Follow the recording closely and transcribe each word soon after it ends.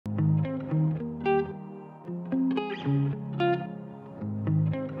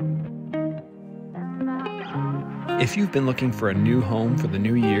If you've been looking for a new home for the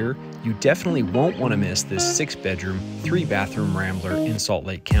new year, you definitely won't want to miss this 6-bedroom, 3-bathroom Rambler in Salt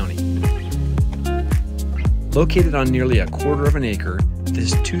Lake County. Located on nearly a quarter of an acre,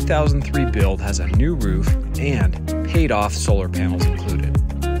 this 2003 build has a new roof and paid-off solar panels included.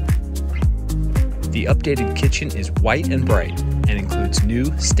 The updated kitchen is white and bright and includes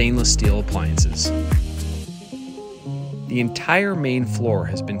new stainless steel appliances. The entire main floor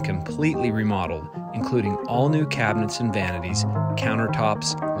has been completely remodeled, including all new cabinets and vanities,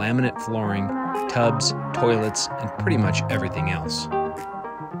 countertops, laminate flooring, tubs, toilets, and pretty much everything else.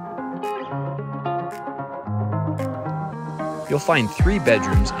 You'll find 3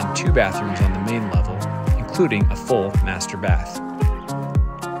 bedrooms and 2 bathrooms on the main level, including a full master bath.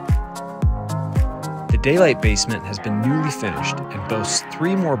 The daylight basement has been newly finished and boasts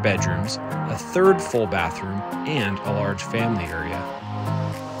 3 more bedrooms, a 3rd full bathroom, and a large family area.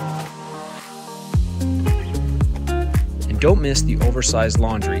 And don't miss the oversized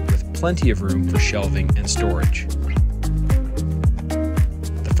laundry with plenty of room for shelving and storage.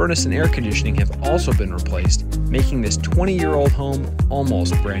 The furnace and air conditioning have also been replaced, making this 20-year-old home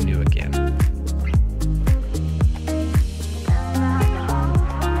almost brand new again.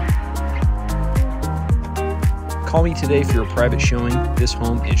 Call me today for your private showing. This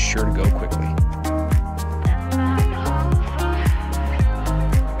home is sure to go quickly.